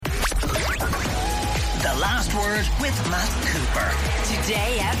Word with Matt Cooper.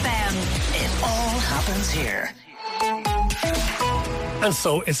 Today FM. It all happens here. And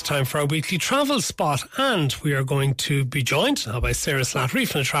so it's time for our weekly travel spot, and we are going to be joined now by Sarah Slattery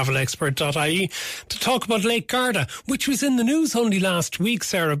from thetravelexpert.ie to talk about Lake Garda, which was in the news only last week,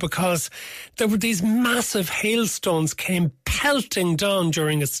 Sarah, because there were these massive hailstones came pelting down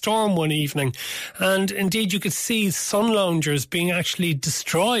during a storm one evening, and indeed you could see sun loungers being actually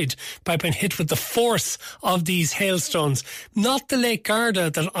destroyed by being hit with the force of these hailstones. Not the Lake Garda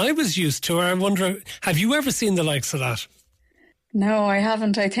that I was used to. I wonder, have you ever seen the likes of that? No, I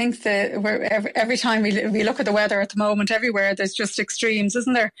haven't. I think that every time we look at the weather at the moment, everywhere there's just extremes,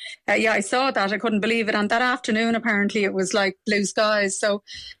 isn't there? Yeah, I saw that. I couldn't believe it. And that afternoon, apparently, it was like blue skies. So,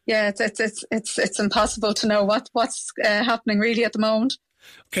 yeah, it's impossible to know what's happening really at the moment.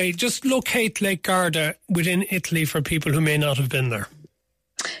 Okay, just locate Lake Garda within Italy for people who may not have been there.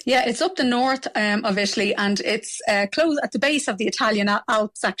 Yeah, it's up the north of Italy, and it's close at the base of the Italian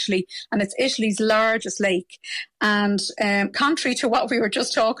Alps, actually, and it's Italy's largest lake. And contrary to what we were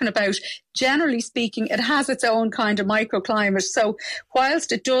just talking about, generally speaking, it has its own kind of microclimate. So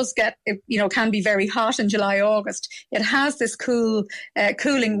whilst it does get, can be very hot in July, August, it has this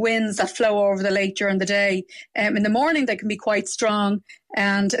cooling winds that flow over the lake during the day. In the morning, they can be quite strong.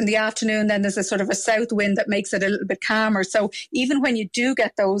 And in the afternoon, then there's a sort of a south wind that makes it a little bit calmer. So even when you do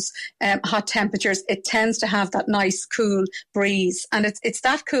get those hot temperatures, it tends to have that nice cool breeze. And it's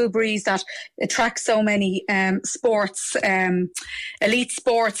that cool breeze that attracts so many sports, elite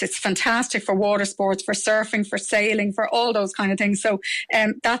sports. It's fantastic for water sports, for surfing, for sailing, for all those kind of things. So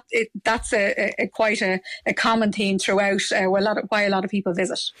that's quite a common theme throughout why a lot of people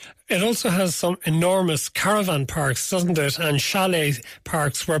visit. It also has some enormous caravan parks, doesn't it? And chalet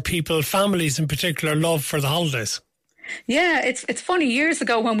parks where families in particular, love for the holidays. Yeah, it's funny. Years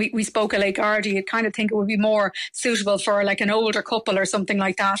ago when we spoke of Lake Garda, you'd kind of think it would be more suitable for like an older couple or something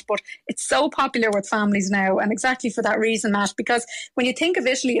like that. But it's so popular with families now, and exactly for that reason, Matt, because when you think of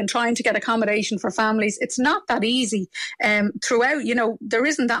Italy and trying to get accommodation for families, it's not that easy. Throughout, there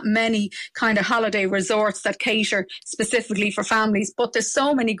isn't that many kind of holiday resorts that cater specifically for families, but there's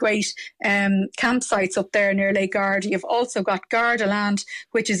so many great campsites up there near Lake Garda. You've also got Garda Land,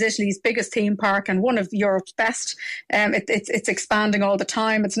 which is Italy's biggest theme park and one of Europe's best. It's expanding all the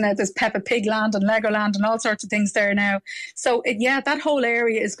time. There's Peppa Pig Land and Legoland and all sorts of things there now. So that whole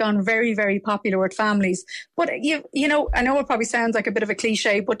area has gone very, very popular with families. But I know it probably sounds like a bit of a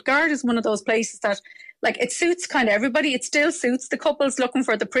cliche, but Garda is one of those places that, like, it suits kind of everybody. It still suits the couples looking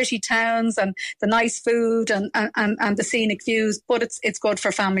for the pretty towns and the nice food and the scenic views, but it's good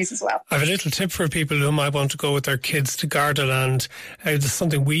for families as well. I have a little tip for people who might want to go with their kids to Garda Land.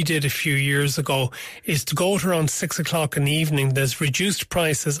 Something we did a few years ago is to go at around 6 o'clock in the evening. There's reduced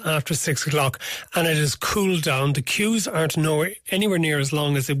prices after 6 o'clock and it is cooled down. The queues aren't anywhere near as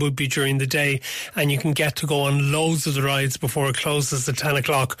long as they would be during the day, and you can get to go on loads of the rides before it closes at 10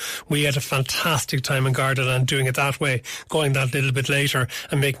 o'clock. We had a fantastic time in Garda Land doing it that way, going that little bit later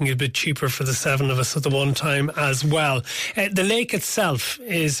and making it a bit cheaper for the 7 of us at the one time as well. The lake itself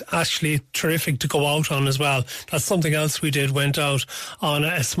is actually terrific to go out on as well. That's something else we did, went out on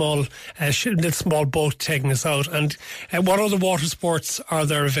a small boat taking us out. And what other water sports are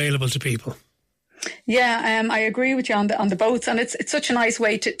there available to people? Yeah, I agree with you on the boats, and it's such a nice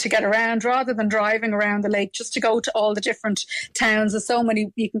way to get around rather than driving around the lake, just to go to all the different towns. There's so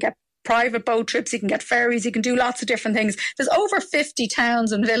many. You can get private boat trips, you can get ferries, you can do lots of different things. There's over 50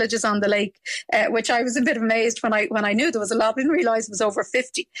 towns and villages on the lake, which I was a bit amazed when I knew there was a lot. I didn't realise it was over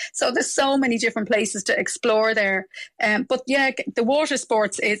 50. So there's so many different places to explore there. But yeah, the water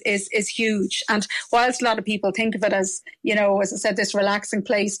sports is huge. And whilst a lot of people think of it as, as I said, this relaxing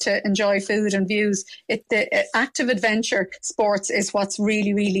place to enjoy food and views, the active adventure sports is what's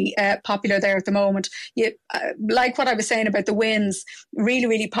really, really popular there at the moment. Like what I was saying about the winds, really,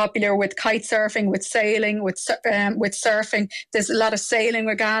 really popular with kite surfing, with sailing, with surfing. There's a lot of sailing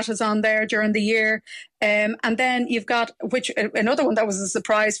regattas on there during the year. And then you've got, another one that was a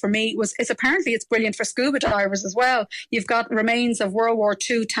surprise for me apparently it's brilliant for scuba divers as well. You've got remains of World War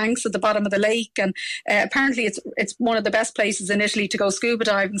II tanks at the bottom of the lake, and apparently it's one of the best places in Italy to go scuba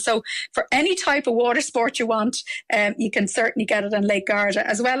diving. So for any type of water sport you want, you can certainly get it in Lake Garda,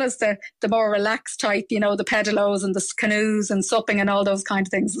 as well as the more relaxed type, the pedalos and the canoes and supping and all those kind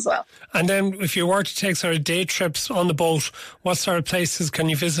of things as well. And then if you were to take sort of day trips on the boat, what sort of places can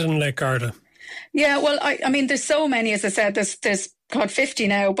you visit in Lake Garda? Yeah, well, I mean, there's so many, as I said, there's God, 50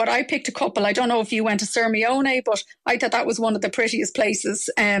 now, but I picked a couple. I don't know if you went to Sirmione, but I thought that was one of the prettiest places.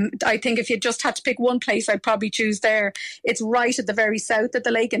 I think if you just had to pick one place, I'd probably choose there. It's right at the very south of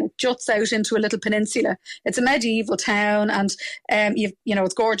the lake, and it juts out into a little peninsula. It's a medieval town, and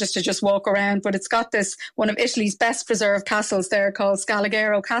it's gorgeous to just walk around. But it's got this one of Italy's best preserved castles there called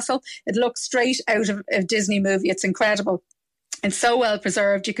Scalagero Castle. It looks straight out of a Disney movie. It's incredible. It's so well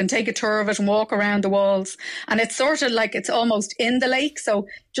preserved. You can take a tour of it and walk around the walls. And it's sort of like it's almost in the lake. So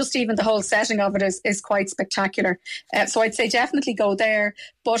just even the whole setting of it is quite spectacular. So I'd say definitely go there.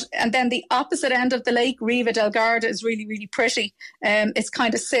 And then the opposite end of the lake, Riva del Garda, is really, really pretty. It's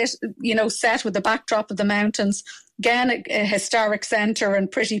kind of set with the backdrop of the mountains. Again, a historic centre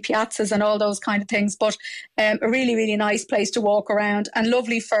and pretty piazzas and all those kind of things, but a really, really nice place to walk around, and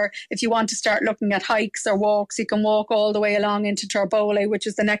lovely for if you want to start looking at hikes or walks. You can walk all the way along into Torbole, which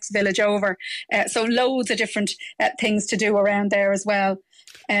is the next village over. So loads of different things to do around there as well.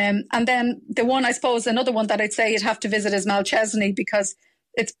 And then another one that I'd say you'd have to visit is Malchesney, because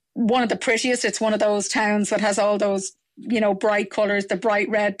it's one of the prettiest. It's one of those towns that has all those bright colours, the bright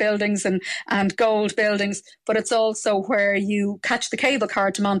red buildings and gold buildings, but it's also where you catch the cable car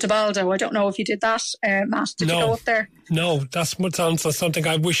to Montebaldo. I don't know if you did that, Matt. Did you go up there? No, that sounds like something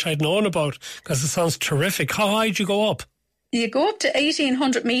I wish I'd known about, because it sounds terrific. How high did you go up? You go up to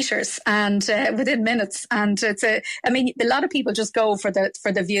 1,800 metres and within minutes, and a lot of people just go for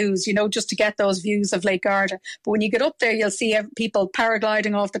the views, just to get those views of Lake Garda. But when you get up there, you'll see people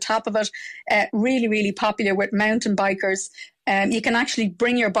paragliding off the top of it. Really, really popular with mountain bikers. You can actually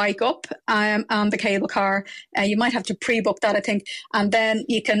bring your bike up on the cable car. You might have to pre-book that, I think, and then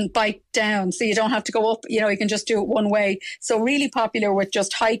you can bike down, so you don't have to go up. You can just do it one way. So really popular with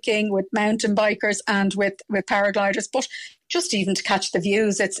just hiking, with mountain bikers, and with paragliders. But just even to catch the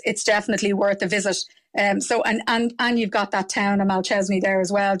views, it's definitely worth a visit. And you've got that town of Malchesney there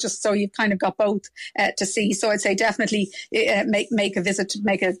as well, just so you've kind of got both to see. So I'd say definitely make a visit,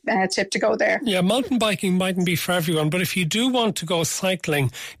 make a tip to go there. Yeah, mountain biking mightn't be for everyone, but if you do want to go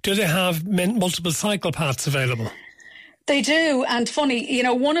cycling, do they have multiple cycle paths available? They do, and funny,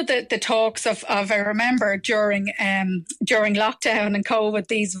 one of the talks of I remember during lockdown and COVID,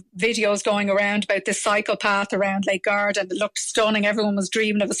 these videos going around about this cycle path around Lake Garda, and it looked stunning. Everyone was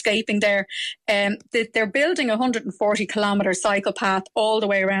dreaming of escaping there. They're building a 140-kilometre cycle path all the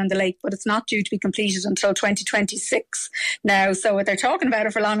way around the lake, but it's not due to be completed until 2026 now. So they're talking about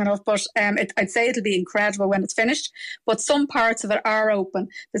it for long enough, but I'd say it'll be incredible when it's finished. But some parts of it are open.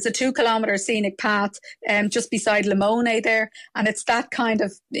 There's a 2-kilometre scenic path just beside Limone there, and it's that kind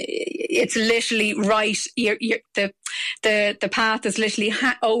of, it's literally right, the path is literally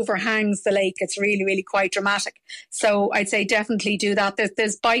overhangs the lake. It's really, really quite dramatic. So I'd say definitely do that.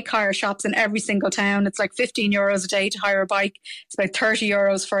 There's bike hire shops in every single town. It's like €15 a day to hire a bike. It's about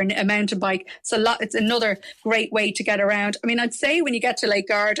 €30 for a mountain bike. So it's another great way to get around. I mean, I'd say when you get to Lake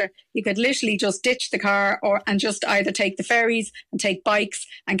Garda, you could literally just ditch the car and just either take the ferries and take bikes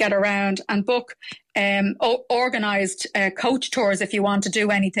and get around, and book organised coach tours if you want to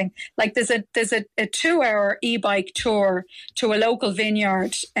do anything. Like there's a 2-hour e-bike tour to a local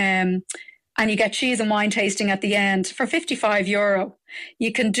vineyard, and you get cheese and wine tasting at the end for €55.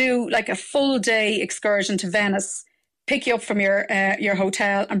 You can do like a full day excursion to Venice, pick you up from your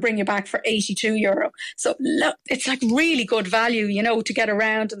hotel and bring you back for €82. So look, it's like really good value, to get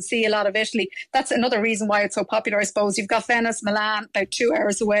around and see a lot of Italy. That's another reason why it's so popular, I suppose. You've got Venice, Milan, about 2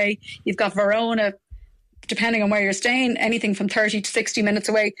 hours away. You've got Verona, depending on where you're staying, anything from 30 to 60 minutes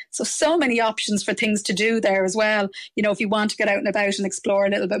away. So many options for things to do there as well, if you want to get out and about and explore a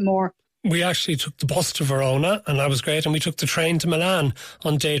little bit more. We actually took the bus to Verona, and that was great, and we took the train to Milan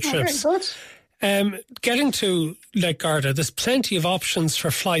on day trips. Very good. Getting to Lake Garda, there's plenty of options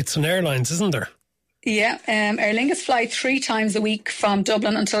for flights and airlines, isn't there? Yeah, Aer Lingus fly 3 times a week from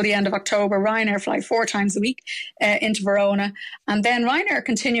Dublin until the end of October. Ryanair fly 4 times a week into Verona. And then Ryanair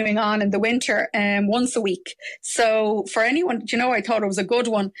continuing on in the winter once a week. So for anyone, I thought it was a good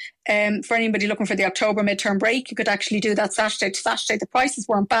one. For anybody looking for the October midterm break, you could actually do that Saturday to Saturday. The prices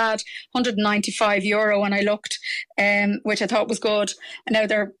weren't bad, €195 when I looked, which I thought was good. And now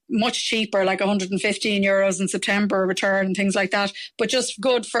they're much cheaper, like €115 in September return and things like that. But just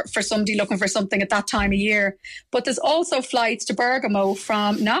good for somebody looking for something at that time of year. But there's also flights to Bergamo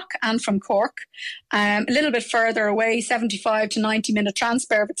from Knock and from Cork, a little bit further away, 75 to 90 minute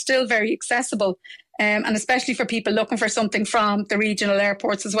transfer, but still very accessible. And especially for people looking for something from the regional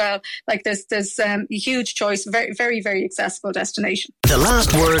airports as well. Like there's a huge choice, very, very, very accessible destination. The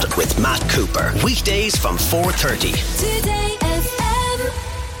Last Word with Matt Cooper. Weekdays from 4:30. Today.